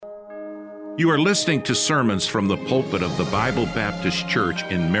You are listening to sermons from the pulpit of the Bible Baptist Church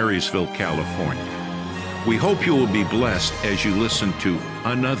in Marysville, California. We hope you will be blessed as you listen to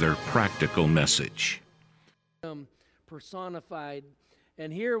another practical message. Personified.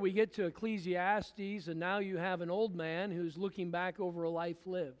 And here we get to Ecclesiastes, and now you have an old man who's looking back over a life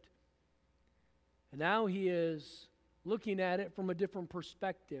lived. And now he is looking at it from a different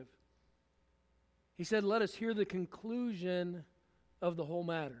perspective. He said, let us hear the conclusion of the whole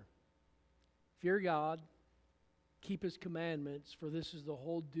matter. Fear God, keep His commandments, for this is the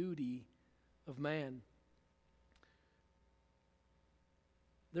whole duty of man.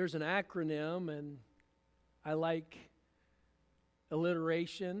 There's an acronym, and I like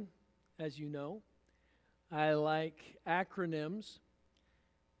alliteration, as you know. I like acronyms.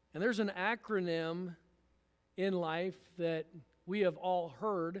 And there's an acronym in life that we have all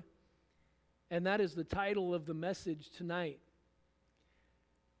heard, and that is the title of the message tonight.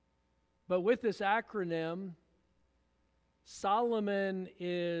 But with this acronym, Solomon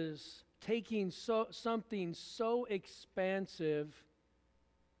is taking something so expansive,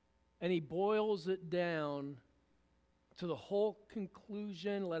 and he boils it down to the whole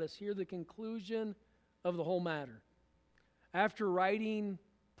conclusion. Let us hear the conclusion of the whole matter. After writing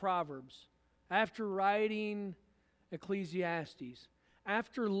Proverbs, after writing Ecclesiastes,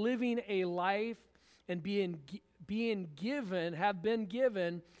 after living a life and being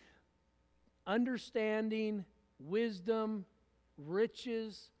given understanding, wisdom,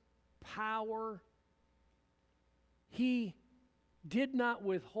 riches, power, he did not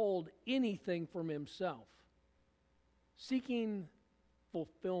withhold anything from himself, seeking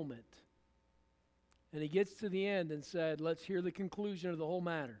fulfillment. And he gets to the end and said, let's hear the conclusion of the whole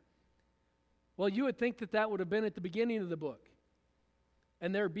matter. Well, you would think that that would have been at the beginning of the book,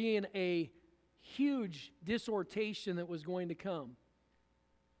 and there being a huge dissertation that was going to come.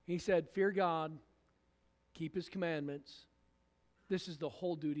 He said, fear God, keep His commandments. This is the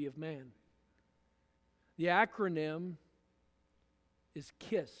whole duty of man. The acronym is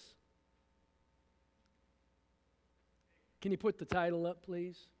KISS. Can you put the title up,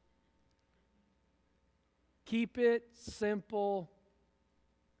 please? Keep it simple.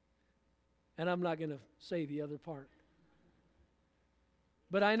 And I'm not going to say the other part.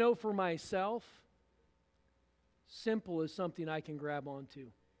 But I know for myself, simple is something I can grab onto.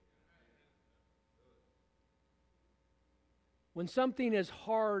 When something is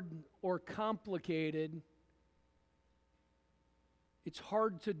hard or complicated, it's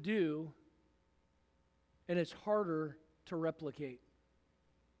hard to do, and it's harder to replicate.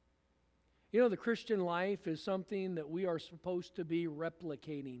 You know, the Christian life is something that we are supposed to be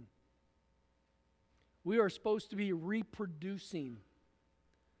replicating. We are supposed to be reproducing.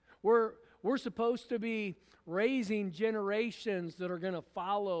 We're supposed to be raising generations that are going to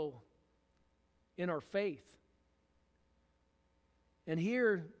follow in our faith. And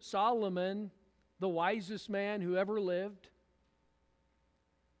here, Solomon, the wisest man who ever lived,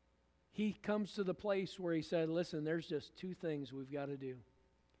 he comes to the place where he said, listen, there's just two things we've got to do.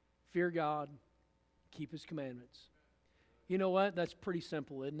 Fear God, keep His commandments. You know what? That's pretty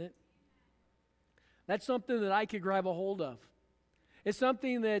simple, isn't it? That's something that I could grab a hold of. It's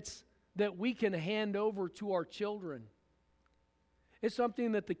something that we can hand over to our children. It's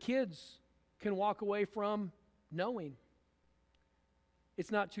something that the kids can walk away from knowing. It's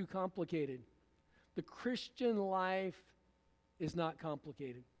not too complicated. The Christian life is not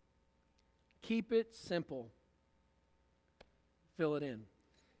complicated. Keep it simple. Fill it in.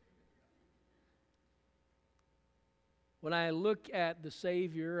 When I look at the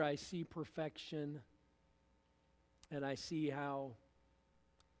Savior, I see perfection, and I see how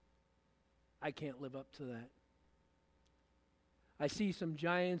I can't live up to that. I see some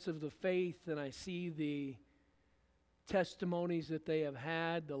giants of the faith, and I see the testimonies that they have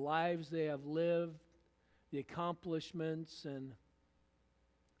had, the lives they have lived, the accomplishments, and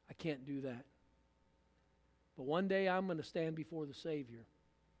I can't do that. But one day I'm going to stand before the Savior.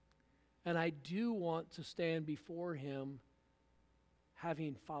 And I do want to stand before Him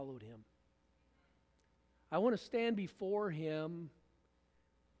having followed Him. I want to stand before Him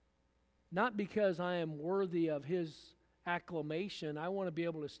not because I am worthy of His acclamation. I want to be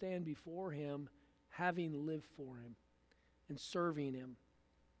able to stand before Him having lived for Him and serving Him.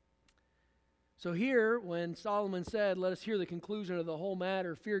 So here, when Solomon said, let us hear the conclusion of the whole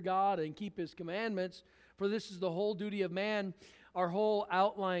matter, fear God and keep His commandments, for this is the whole duty of man. Our whole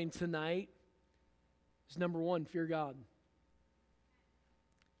outline tonight is number one, fear God.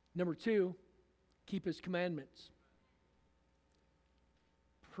 Number two, keep His commandments.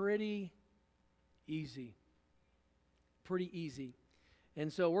 Pretty easy. Pretty easy.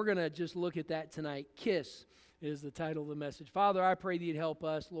 And so we're going to just look at that tonight. KISS is the title of the message. Father, I pray that you'd help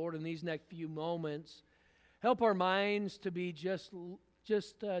us, Lord, in these next few moments. Help our minds to be just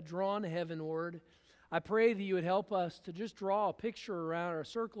drawn heavenward. I pray that you would help us to just draw a picture around, or a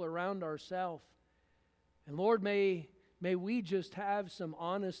circle around ourselves. And Lord, may we just have some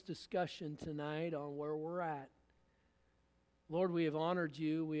honest discussion tonight on where we're at. Lord, we have honored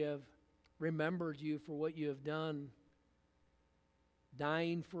you. We have remembered you for what you have done,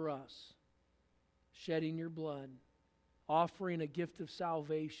 dying for us, shedding your blood, offering a gift of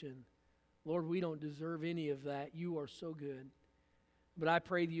salvation. Lord, we don't deserve any of that. You are so good. But I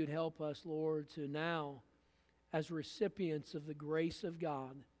pray that you'd help us, Lord, to now, as recipients of the grace of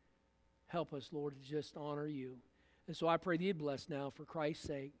God, help us, Lord, to just honor you. And so I pray that you'd bless now for Christ's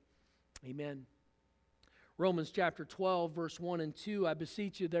sake. Amen. Romans chapter 12, verse 1 and 2, I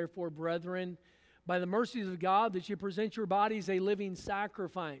beseech you, therefore, brethren, by the mercies of God, that you present your bodies a living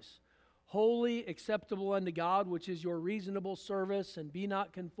sacrifice, holy, acceptable unto God, which is your reasonable service, and be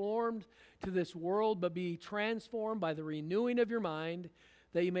not conformed to this world, but be transformed by the renewing of your mind,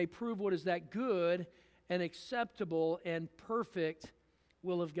 that you may prove what is that good and acceptable and perfect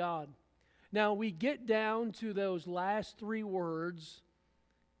will of God. Now we get down to those last three words,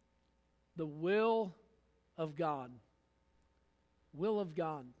 the will of God. Will of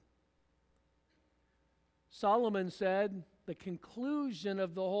God. Solomon said, the conclusion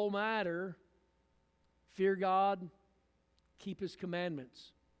of the whole matter, fear God, keep His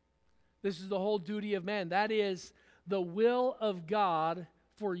commandments. This is the whole duty of man. That is the will of God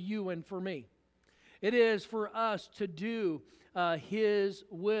for you and for me. It is for us to do His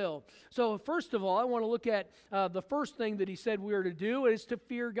will. So first of all, I want to look at the first thing that He said we are to do is to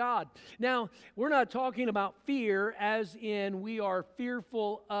fear God. Now, we're not talking about fear as in we are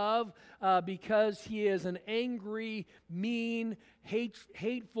fearful of because He is an angry, mean,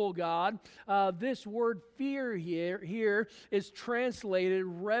 hateful God. This word fear here is translated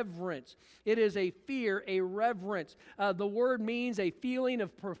reverence. It is a fear, a reverence. The word means a feeling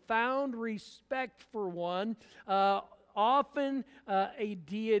of profound respect for one, often a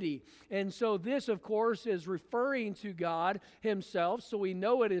deity. And so this, of course, is referring to God Himself, so we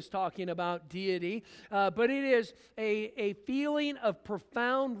know it is talking about deity, but it is a feeling of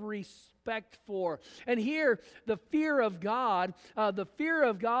profound respect for. And here, the fear of God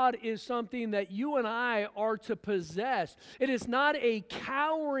is something that you and I are to possess. It is not a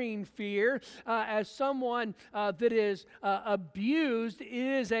cowering fear as someone that is abused. It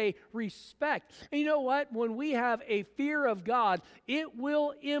is a respect. And you know what? When we have a fear of God, it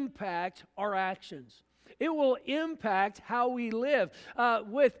will impact our actions. It will impact how we live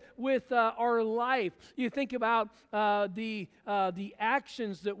with our life. You think about the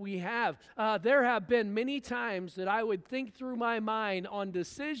actions that we have. There have been many times that I would think through my mind on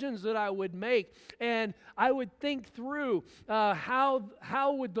decisions that I would make, and I would think through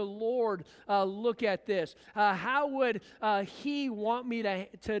how would the Lord look at this? How would He want me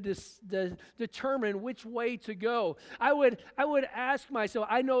to determine which way to go? I would ask myself.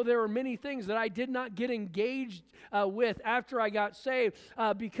 I know there are many things that I did not get engaged with after I got saved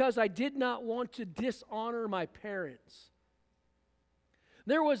because I did not want to dishonor my parents.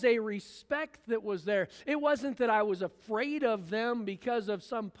 There was a respect that was there. It wasn't that I was afraid of them because of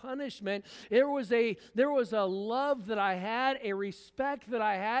some punishment. There was a love that I had, a respect that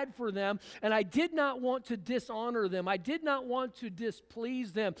I had for them, and I did not want to dishonor them. I did not want to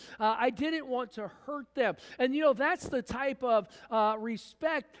displease them. I didn't want to hurt them. And you know, that's the type of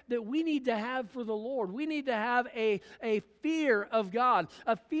respect that we need to have for the Lord. We need to have a fear of God,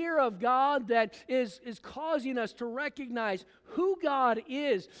 a fear of God that is causing us to recognize who God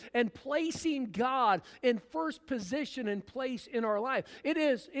is and placing God in first position and place in our life.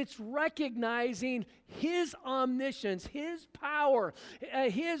 It's recognizing His omniscience, His power,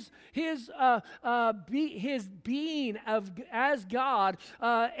 His being as God,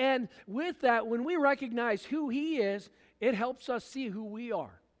 and with that, when we recognize who He is, it helps us see who we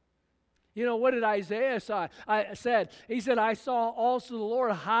are. You know, what did Isaiah said? He said, I saw also the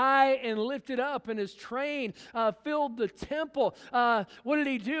Lord high and lifted up, and His train filled the temple. What did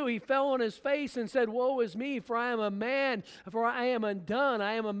He do? He fell on His face and said, woe is me, for I am a man, for I am undone.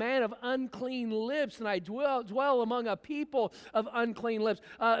 I am a man of unclean lips, and I dwell among a people of unclean lips.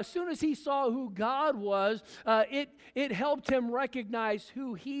 As soon as he saw who God was, it helped him recognize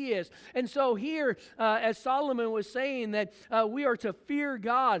who He is. And so here, as Solomon was saying, that we are to fear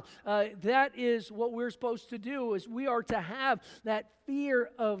God, that is what we're supposed to do, is we are to have that fear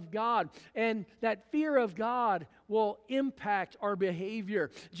of God. And that fear of God will impact our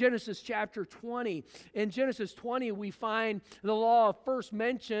behavior. Genesis chapter 20. In Genesis 20, we find the law first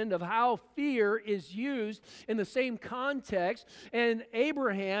mentioned of how fear is used in the same context. And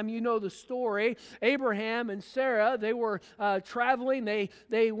Abraham, you know the story. Abraham and Sarah, they were traveling.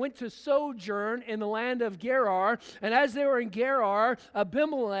 They went to sojourn in the land of Gerar. And as they were in Gerar,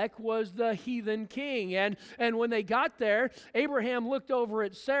 Abimelech was the heathen king. And when they got there, Abraham looked over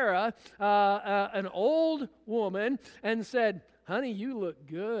at Sarah, an old woman, and said, "Honey, you look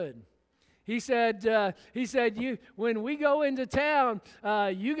good." He said, when we go into town,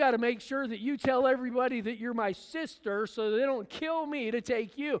 you got to make sure that you tell everybody that you're my sister so they don't kill me to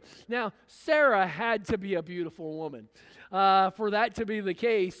take you. Now, Sarah had to be a beautiful woman for that to be the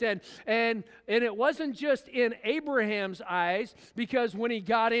case. And it wasn't just in Abraham's eyes, because when he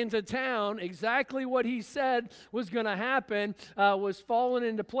got into town, exactly what he said was going to happen was falling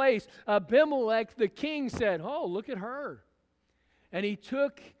into place. Abimelech, the king, said, "Oh, look at her." And he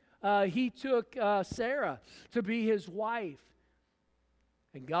took Sarah to be his wife.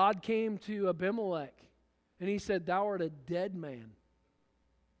 And God came to Abimelech, and he said, "Thou art a dead man."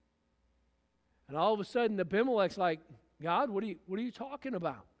 And all of a sudden, Abimelech's like, "God, what are you talking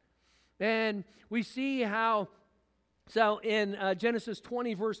about?" And we see how, so in Genesis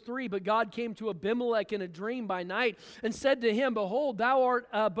 20, verse 3, "But God came to Abimelech in a dream by night and said to him, Behold, thou art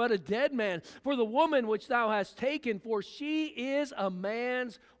but a dead man, for the woman which thou hast taken, for she is a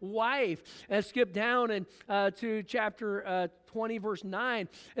man's wife." And skip down to chapter 20, verse 9.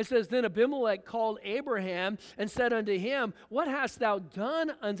 It says, "Then Abimelech called Abraham and said unto him, What hast thou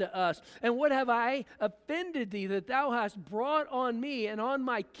done unto us? And what have I offended thee, that thou hast brought on me and on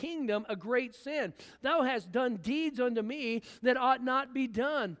my kingdom a great sin? Thou hast done deeds unto me that ought not be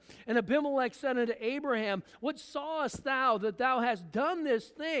done. And Abimelech said unto Abraham, What sawest thou that thou hast done this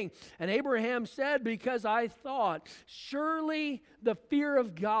thing? And Abraham said, Because I thought, surely the fear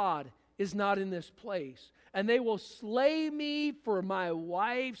of God is not in this place, and they will slay me for my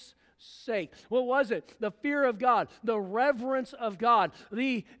wife's sake." What was it? The fear of God, the reverence of God,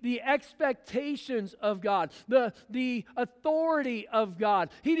 the expectations of God, the authority of God.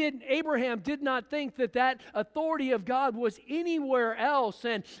 Abraham did not think that authority of God was anywhere else,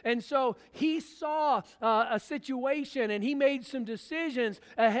 and so he saw a situation, and he made some decisions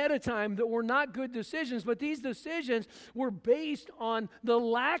ahead of time that were not good decisions, but these decisions were based on the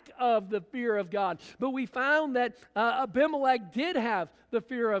lack of the fear of God. But we found that Abimelech did have the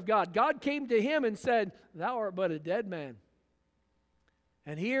fear of God. God came to him and said, "Thou art but a dead man."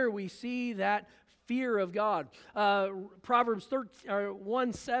 And here we see that fear of God. Proverbs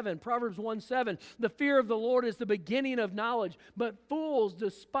 1:7. "The fear of the Lord is the beginning of knowledge, but fools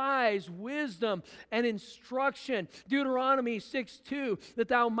despise wisdom and instruction." Deuteronomy 6:2, "That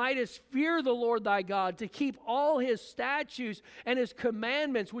thou mightest fear the Lord thy God, to keep all his statutes and his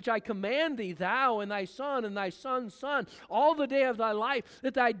commandments, which I command thee, thou and thy son and thy son's son, all the day of thy life,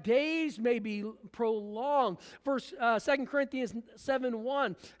 that thy days may be prolonged." 2 Corinthians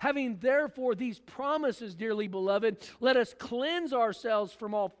 7:1, "Having therefore these promises, dearly beloved, let us cleanse ourselves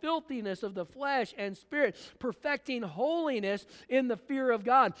from all filthiness of the flesh and spirit, perfecting holiness in the fear of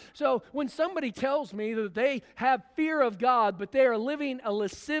God." So when somebody tells me that they have fear of God, but they are living a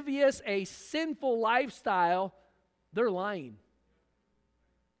lascivious, a sinful lifestyle, they're lying.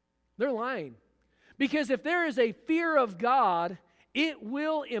 They're lying. Because if there is a fear of God, it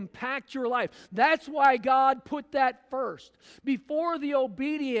will impact your life. That's why God put that first. Before the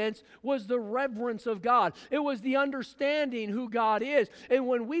obedience was the reverence of God. It was the understanding who God is. And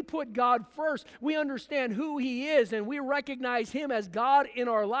when we put God first, we understand who He is, and we recognize Him as God in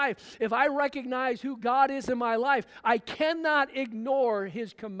our life. If I recognize who God is in my life, I cannot ignore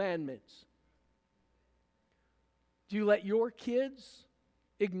His commandments. Do you let your kids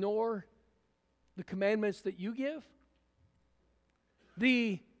ignore the commandments that you give?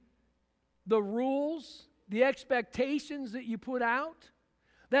 The rules, the expectations that you put out,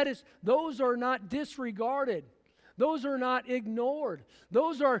 those are not disregarded. Those are not ignored.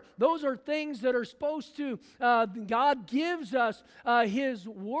 Those are things that are supposed to, God gives us His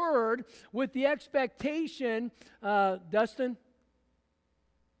Word with the expectation. Dustin?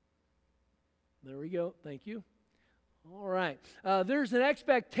 There we go. Thank you. All right. There's an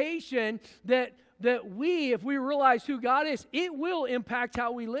expectation that that if we realize who God is, it will impact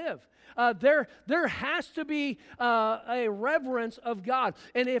how we live. There has to be a reverence of God.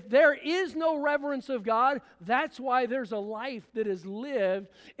 And if there is no reverence of God, that's why there's a life that is lived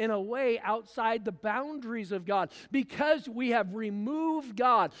in a way outside the boundaries of God. Because we have removed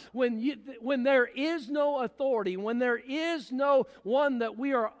God. When there is no authority, when there is no one that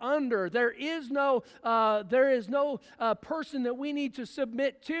we are under, there is no person that we need to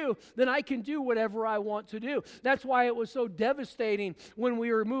submit to, then I can do whatever I want to do. That's why it was so devastating when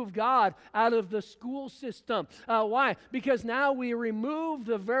we removed God out of the school system. Why? Because now we remove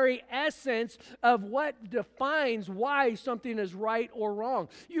the very essence of what defines why something is right or wrong.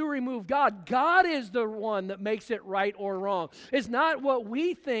 You remove God. God is the one that makes it right or wrong. It's not what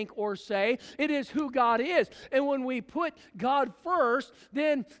we think or say. It is who God is. And when we put God first,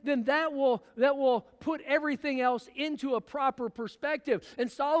 then that will put everything else into a proper perspective.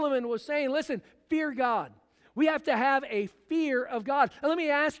 And Solomon was saying, listen, fear God. We have to have a fear of God. And let me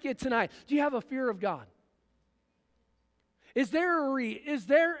ask you tonight, do you have a fear of God? Is there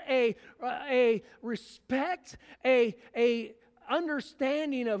a respect, a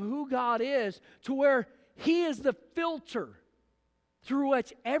understanding of who God is to where He is the filter through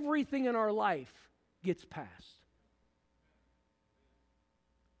which everything in our life gets passed?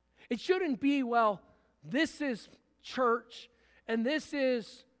 It shouldn't be, well, this is church, and this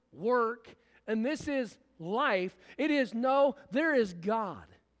is work, and this is life. It is, no, there is God.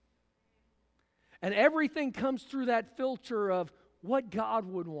 And everything comes through that filter of what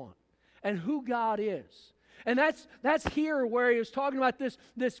God would want and who God is. And that's here where he was talking about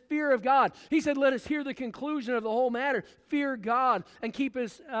this fear of God. He said, let us hear the conclusion of the whole matter. Fear God and keep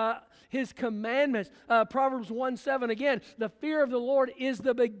His commandments. Proverbs 1:7 again, the fear of the Lord is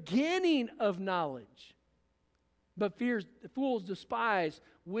the beginning of knowledge. But fools despise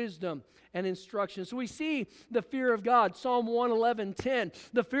wisdom and instruction. So we see the fear of God. Psalm 111:10.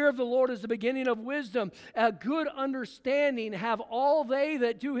 The fear of the Lord is the beginning of wisdom. A good understanding have all they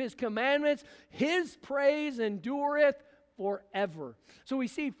that do His commandments. His praise endureth forever. So we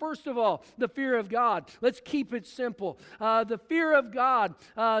see, first of all, the fear of God. Let's keep it simple. The fear of God.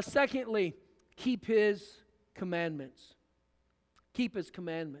 Secondly, keep His commandments. Keep His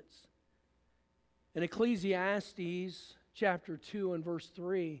commandments. In Ecclesiastes chapter 2 and verse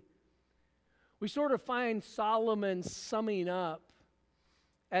 3, we sort of find Solomon summing up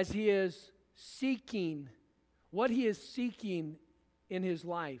as he is seeking, what he is seeking in his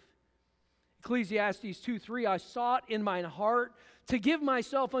life. Ecclesiastes 2:3, I sought in mine heart to give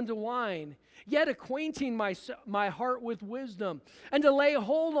myself unto wine, yet acquainting my heart with wisdom, and to lay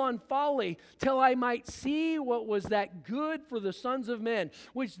hold on folly, till I might see what was that good for the sons of men,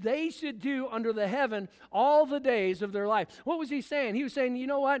 which they should do under the heaven all the days of their life. What was he saying? He was saying, you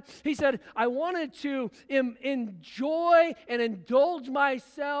know what? He said, I wanted to enjoy and indulge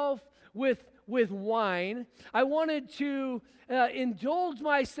myself with wine. I wanted to indulge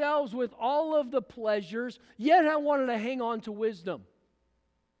myself with all of the pleasures, yet I wanted to hang on to wisdom.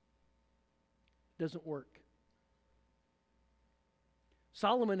 Doesn't work.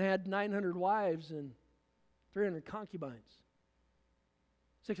 Solomon had 900 wives and 300 concubines.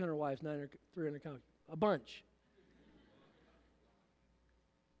 600 wives, 300 concubines. A bunch.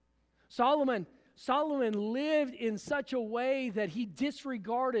 Solomon lived in such a way that he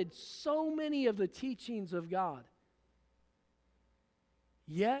disregarded so many of the teachings of God.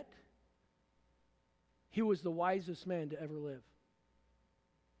 Yet, he was the wisest man to ever live.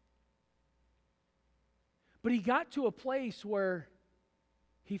 But he got to a place where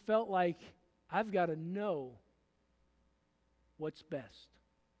he felt like, I've got to know what's best.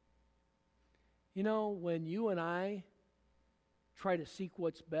 You know, when you and I try to seek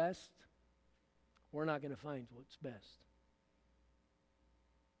what's best, we're not going to find what's best.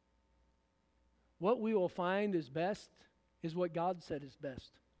 What we will find is best is what God said is best.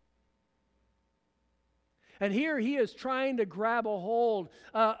 And here he is trying to grab a hold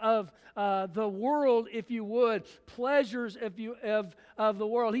of the world, if you would, pleasures of the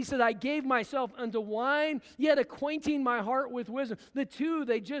world. He said, I gave myself unto wine, yet acquainting my heart with wisdom. The two,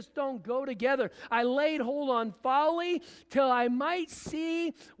 they just don't go together. I laid hold on folly till I might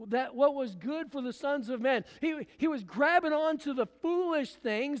see that what was good for the sons of men. He was grabbing onto the foolish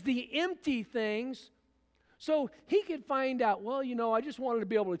things, the empty things, so he could find out, well, you know, I just wanted to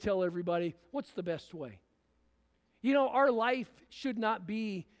be able to tell everybody what's the best way. You know, our life should not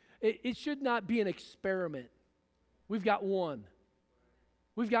be, it should not be an experiment. We've got one.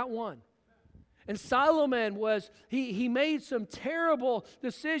 We've got one. And Solomon he made some terrible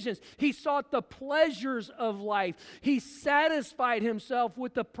decisions. He sought the pleasures of life. He satisfied himself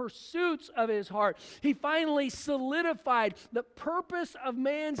with the pursuits of his heart. He finally solidified the purpose of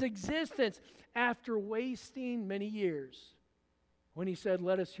man's existence after wasting many years when he said,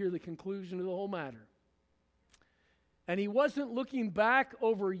 let us hear the conclusion of the whole matter. And he wasn't looking back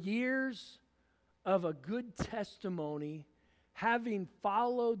over years of a good testimony, having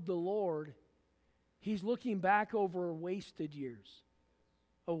followed the Lord. He's looking back over wasted years,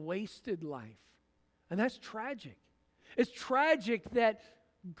 a wasted life. And that's tragic. It's tragic that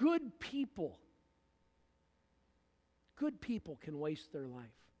good people can waste their life.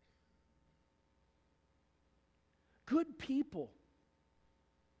 Good people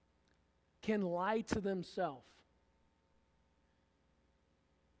can lie to themselves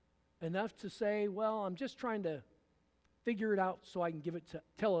enough to say, well, I'm just trying to figure it out so I can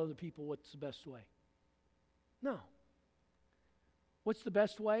tell other people what's the best way. No. What's the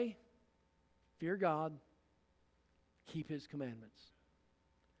best way? Fear God, keep His commandments.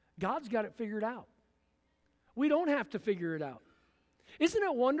 God's got it figured out. We don't have to figure it out. Isn't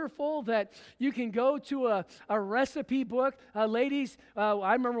it wonderful that you can go to a recipe book? Ladies,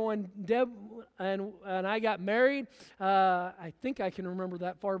 I remember when Deb and I got married. I think I can remember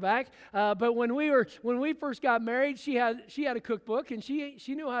that far back. But when we first got married, she had a cookbook and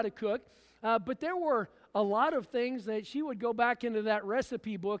she knew how to cook. But there were a lot of things that she would go back into that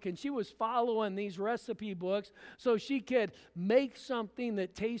recipe book, and she was following these recipe books so she could make something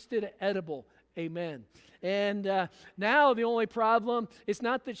that tasted edible. Amen. And now the only problem, it's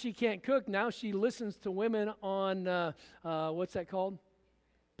not that she can't cook. Now she listens to women on, what's that called?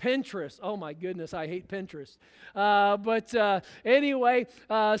 Pinterest. Oh my goodness, I hate Pinterest. Anyway,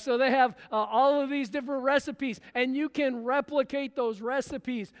 so they have all of these different recipes, and you can replicate those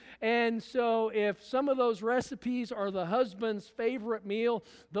recipes. And so if some of those recipes are the husband's favorite meal,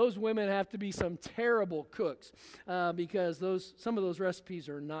 those women have to be some terrible cooks because some of those recipes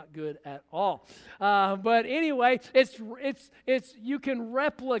are not good at all. But anyway, it's you can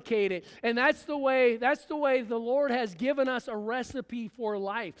replicate it, and that's the way the Lord has given us a recipe for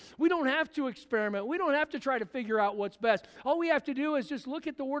life. We don't have to experiment. We don't have to try to figure out what's best. All we have to do is just look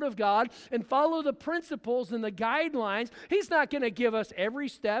at the Word of God and follow the principles and the guidelines. He's not going to give us every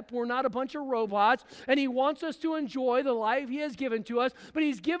step. We're not a bunch of robots, and He wants us to enjoy the life He has given to us, but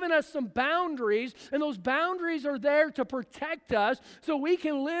He's given us some boundaries, and those boundaries are there to protect us so we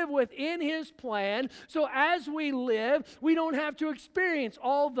can live within His plan. So as we live, we don't have to experience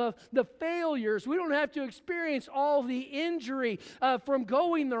all the failures. We don't have to experience all the injury from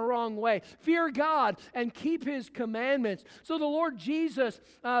going the wrong way. Fear God and keep His commandments. So the Lord Jesus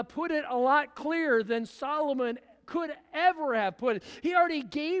put it a lot clearer than Solomon could ever have put it. He already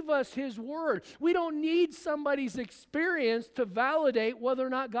gave us His word. We don't need somebody's experience to validate whether or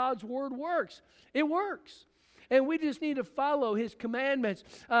not God's word works. It works. And we just need to follow His commandments.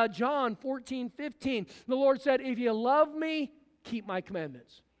 John 14:15, the Lord said, if you love me, keep my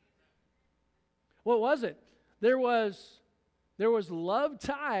commandments. What was it? There was love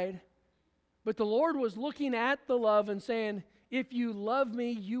tied, but the Lord was looking at the love and saying, if you love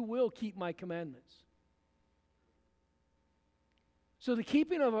me, you will keep my commandments. So the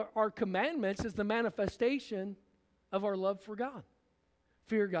keeping of our commandments is the manifestation of our love for God.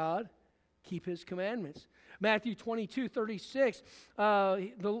 Fear God, keep His commandments. Matthew 22:36,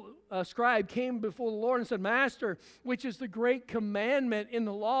 the scribe came before the Lord and said, Master, which is the great commandment in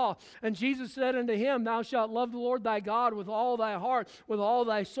the law? And Jesus said unto him, Thou shalt love the Lord thy God with all thy heart, with all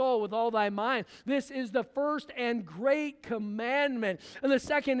thy soul, with all thy mind. This is the first and great commandment. And the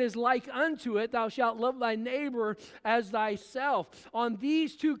second is like unto it, Thou shalt love thy neighbor as thyself. On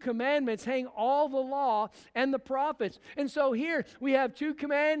these two commandments hang all the law and the prophets. And so here we have two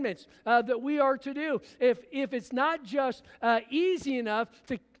commandments that we are to do. If it's not just easy enough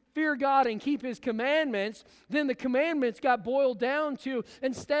to fear God and keep His commandments, then the commandments got boiled down to,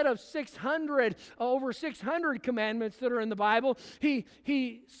 instead of over 600 commandments that are in the Bible,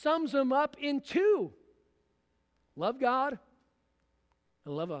 he sums them up in two. Love God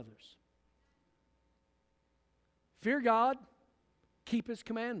and love others. Fear God, keep His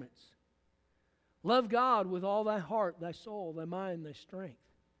commandments. Love God with all thy heart, thy soul, thy mind, thy strength.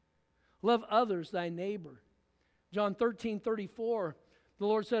 Love others, thy neighbor. John 13:34, the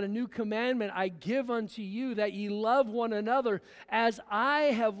Lord said, A new commandment I give unto you, that ye love one another, as I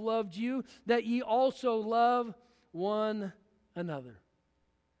have loved you, that ye also love one another.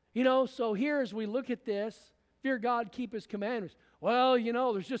 You know, so here as we look at this, fear God, keep His commandments. Well, you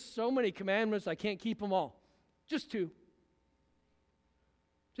know, there's just so many commandments, I can't keep them all. Just two.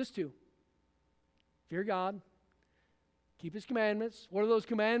 Just two. Fear God. Keep His commandments. What are those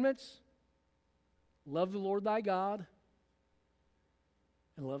commandments? Love the Lord thy God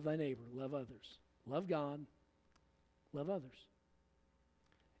and love thy neighbor. Love others. Love God. Love others.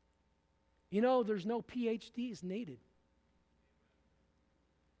 You know, there's no PhDs needed.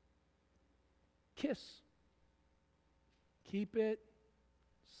 Kiss. Keep it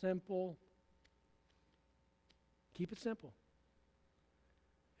simple. Keep it simple.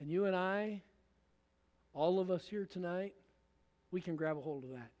 And you and I, all of us here tonight, we can grab a hold of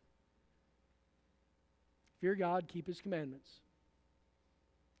that. Fear God, keep His commandments.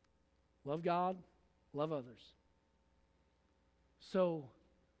 Love God, love others. So,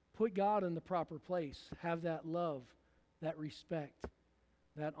 put God in the proper place. Have that love, that respect,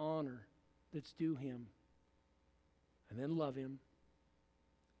 that honor that's due Him. And then love Him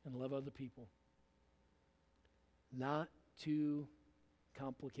and love other people. Not too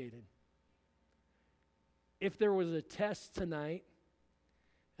complicated. If there was a test tonight,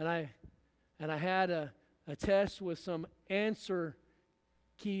 and I had a test with some answer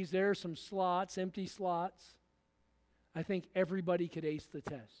keys there, some slots, empty slots, I think everybody could ace the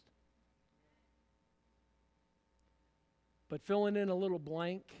test. But filling in a little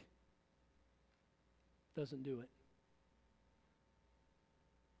blank doesn't do it.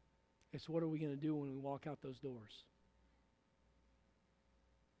 It's what are we going to do when we walk out those doors?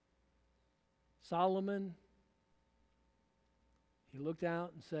 Solomon, he looked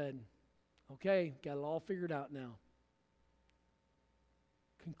out and said, okay, got it all figured out now.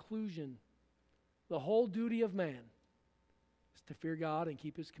 Conclusion, the whole duty of man is to fear God and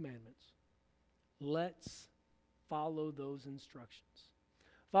keep His commandments. Let's follow those instructions.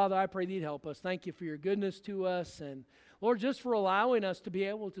 Father, I pray that You'd help us. Thank You for Your goodness to us, and Lord, just for allowing us to be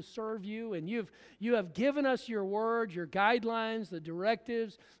able to serve You. And you have given us Your word, Your guidelines, the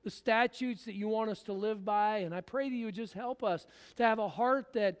directives, the statutes that You want us to live by. And I pray that You would just help us to have a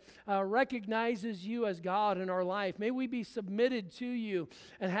heart that recognizes You as God in our life. May we be submitted to You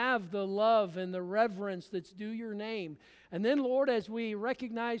and have the love and the reverence that's due Your name. And then, Lord, as we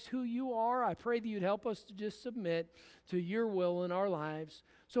recognize who You are, I pray that You'd help us to just submit to Your will in our lives.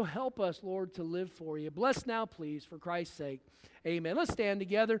 So help us, Lord, to live for You. Bless now, please, for Christ's sake. Amen. Let's stand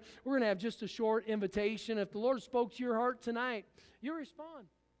together. We're going to have just a short invitation. If the Lord spoke to your heart tonight, you respond.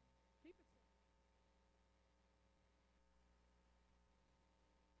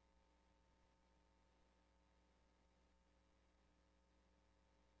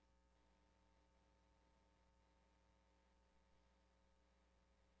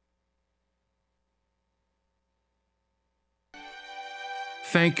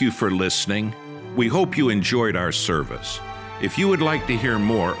 Thank you for listening. We hope you enjoyed our service. If you would like to hear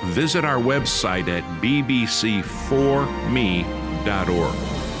more, visit our website at bbc4me.org.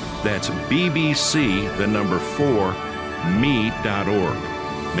 That's bbc4me.org.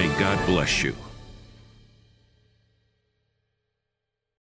 May God bless you.